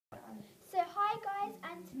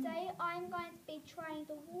I'm going to be trying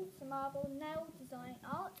the water marble nail design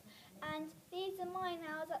art, and these are my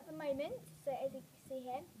nails at the moment, so as you can see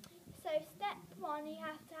here. So step 1, you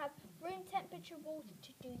have to have room temperature water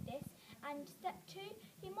to do this, and step 2,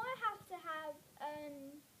 you might have to have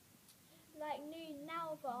like new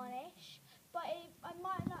nail varnish, but I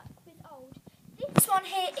might not with old. This one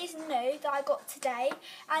here is new that I got today,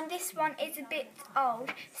 and this one is a bit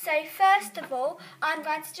old. So first of all, I'm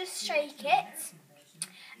going to just shake it,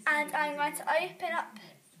 and I'm going to open up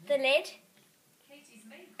the lid,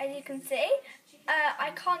 as you can see.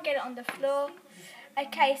 I can't get it on the floor.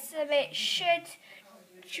 Okay, so it should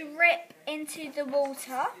drip into the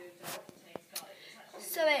water.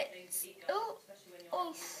 So it's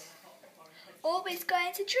always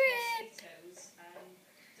going to drip.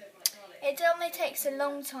 It only takes a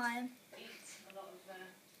long time.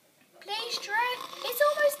 Please drip. It's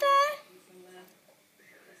almost there.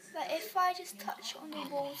 But if I just touch on the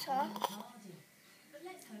water,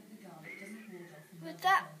 would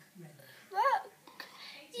that work?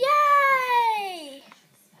 Yay!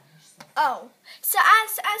 Oh, so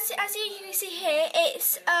as you can see here,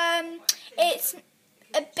 it's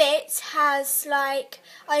a bit has like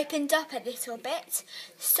opened up a little bit.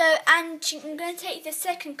 So, and I'm going to take the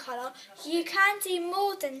second colour. You can do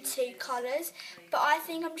more than 2 colours, but I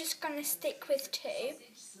think I'm just going to stick with 2.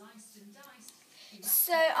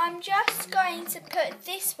 So I'm just going to put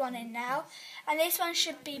this one in now, and this one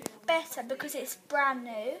should be better because it's brand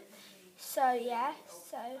new. So yeah,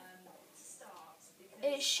 so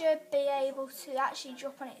it should be able to actually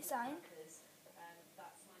drop on its own.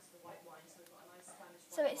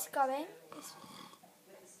 So it's going.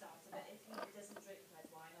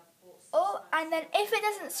 Oh, and then if it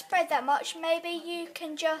doesn't spread that much, maybe you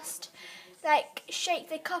can just like shake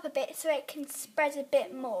the cup a bit so it can spread a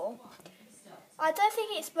bit more. I don't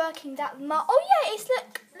think it's working that much. Oh yeah, it's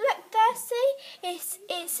look there. See,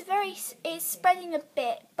 it's spreading a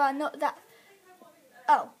bit, but not that.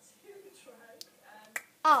 Oh,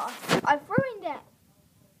 I've ruined it.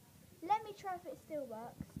 Let me try if it still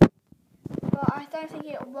works. But I don't think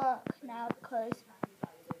it'll work now because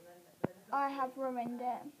I have ruined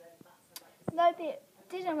it. No, it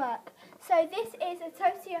didn't work. So this is a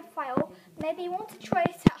totally a fail. Maybe you want to try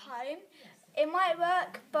it at home. It might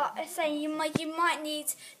work, but I'm saying you might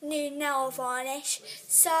need new nail varnish.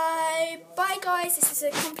 So bye guys, this is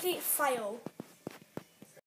a complete fail.